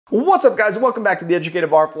What's up, guys? Welcome back to The Educated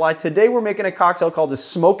Barfly. Today we're making a cocktail called the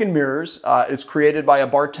Smoke and Mirrors. It's created by a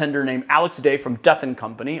bartender named Alex Day from Death &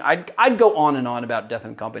 Company. I'd go on and on about Death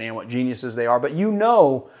 & Company and what geniuses they are, but you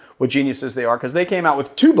know what geniuses they are because they came out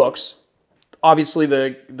with 2 books. Obviously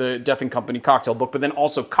the Death & Company cocktail book, but then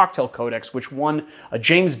also Cocktail Codex, which won a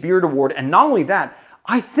James Beard Award. And not only that,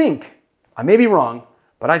 I may be wrong,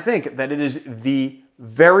 but I think that it is the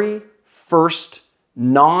very first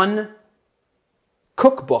non-cookbook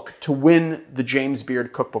to win the James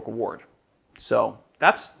Beard Cookbook Award. So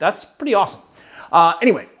that's pretty awesome.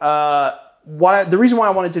 Anyway, the reason why I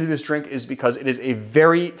wanted to do this drink is because it is a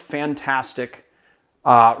very fantastic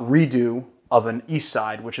redo of an East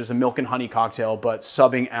Side, which is a milk and honey cocktail, but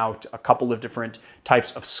subbing out a couple of different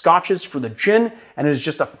types of scotches for the gin, and it is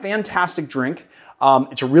just a fantastic drink.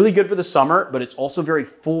 It's really good for the summer, but it's also very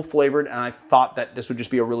full flavored, and I thought that this would just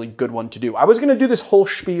be a really good one to do. I was gonna do this whole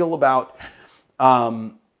spiel about,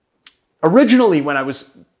 originally when I was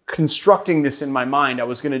constructing this in my mind, I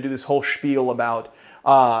was gonna do this whole spiel about,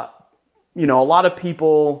 you know, a lot of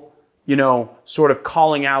people, you know, sort of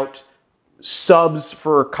calling out subs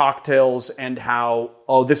for cocktails and how,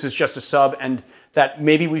 oh, this is just a sub, and that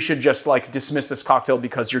maybe we should just like dismiss this cocktail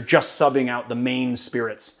because you're just subbing out the main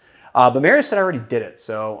spirits. But Mary said I already did it,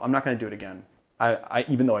 so I'm not going to do it again.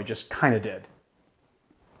 Even though I just kind of did.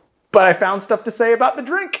 But I found stuff to say about the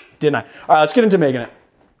drink, didn't I? All right, let's get into making it.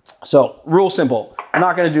 So, real simple. I'm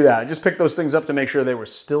not going to do that. I just picked those things up to make sure they were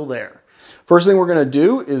still there. First thing we're going to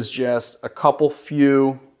do is just a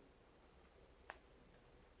few,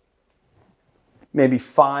 maybe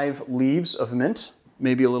 5 leaves of mint,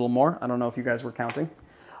 maybe a little more. I don't know if you guys were counting.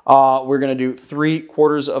 We're going to do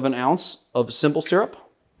 3/4 of an ounce of simple syrup.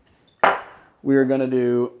 We're going to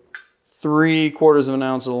do 3/4 of an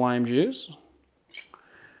ounce of lime juice.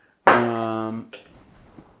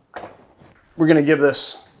 We're going to give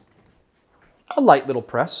this a light little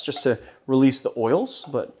press just to release the oils,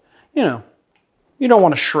 but you know, you don't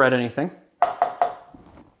want to shred anything.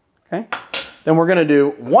 Okay. Then we're going to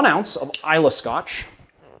do 1 ounce of Islay Scotch.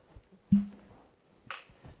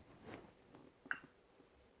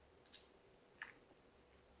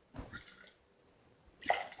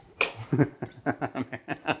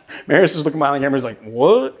 Maris is looking behind the camera, is like,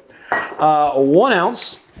 what? 1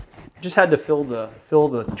 ounce. Just had to fill the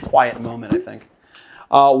quiet moment, I think.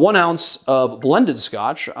 1 ounce of blended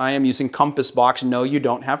Scotch. I am using Compass Box. No, you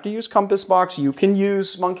don't have to use Compass Box. You can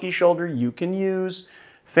use Monkey Shoulder. You can use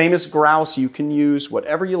Famous Grouse. You can use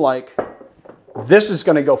whatever you like. This is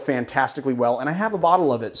going to go fantastically well, and I have a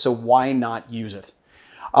bottle of it, so why not use it?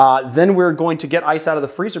 Then we're going to get ice out of the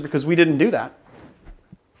freezer because we didn't do that.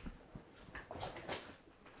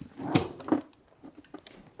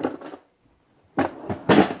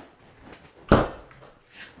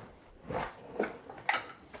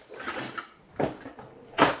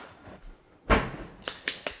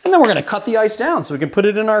 And then we're going to cut the ice down so we can put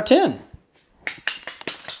it in our tin.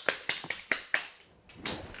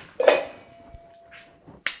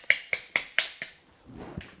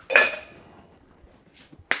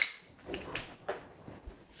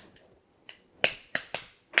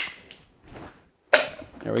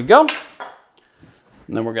 There we go.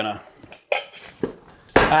 And then we're going to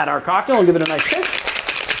add our cocktail and give it a nice shake.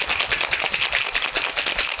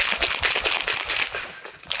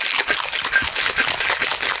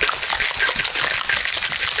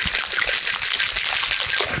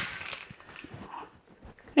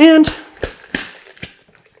 And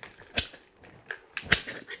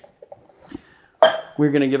we're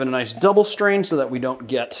going to give it a nice double strain so that we don't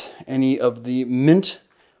get any of the mint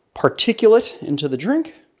particulate into the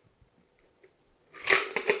drink.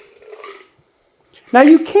 Now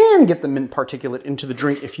you can get the mint particulate into the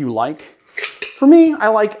drink if you like. For me, I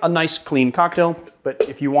like a nice clean cocktail, but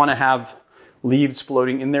if you want to have leaves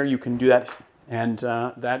floating in there, you can do that. And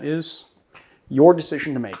that is your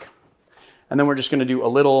decision to make. And then we're just going to do a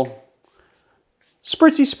little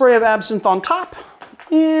spritzy spray of absinthe on top.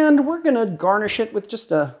 And we're going to garnish it with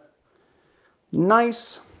just a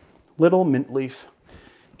nice little mint leaf.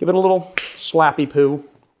 Give it a little slappy poo.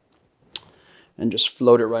 And just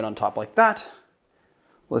float it right on top like that.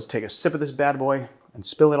 Let's take a sip of this bad boy and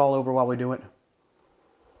spill it all over while we do it.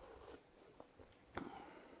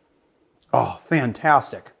 Oh,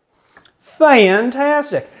 fantastic.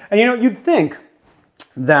 Fantastic. And you know, you'd think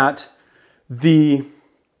that the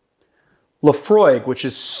Lafroig, which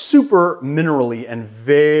is super minerally and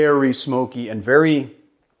very smoky and very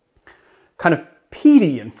kind of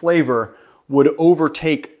peaty in flavor, would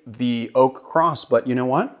overtake the Oak Cross, but you know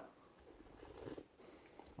what?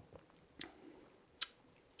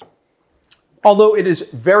 Although it is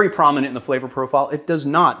very prominent in the flavor profile, it does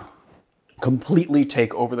not completely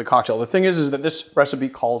take over the cocktail. The thing is that this recipe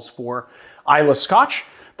calls for Islay Scotch.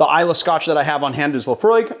 The Islay Scotch that I have on hand is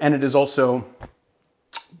Lafroig, and it is also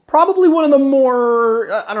probably one of the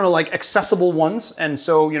more, I don't know, like accessible ones. And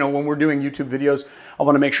so, you know, when we're doing YouTube videos, I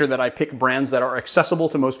want to make sure that I pick brands that are accessible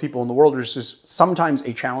to most people in the world, which is sometimes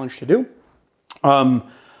a challenge to do.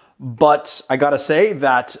 But I gotta say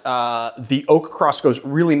that the oak cross goes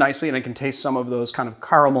really nicely, and I can taste some of those kind of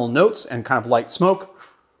caramel notes and kind of light smoke.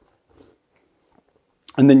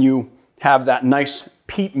 And then you have that nice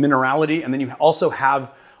peat minerality, and then you also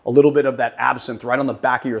have a little bit of that absinthe right on the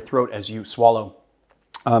back of your throat as you swallow.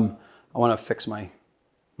 I want to fix my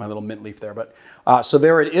little mint leaf there, but so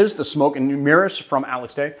there it is, the smoke and mirrors from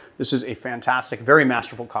Alex Day. This is a fantastic, very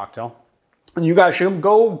masterful cocktail, and you guys should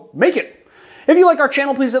go make it. If you like our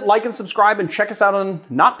channel, please hit like and subscribe, and check us out on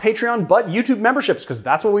not Patreon, but YouTube memberships, because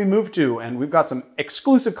that's what we moved to, and we've got some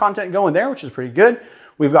exclusive content going there, which is pretty good.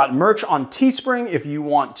 We've got merch on Teespring if you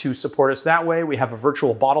want to support us that way. We have a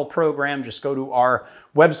virtual bottle program. Just go to our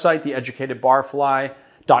website,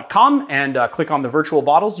 theeducatedbarfly.com, and click on the virtual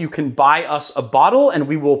bottles. You can buy us a bottle, and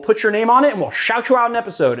we will put your name on it, and we'll shout you out in an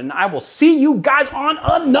episode. And I will see you guys on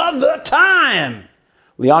another time.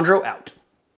 Leandro out.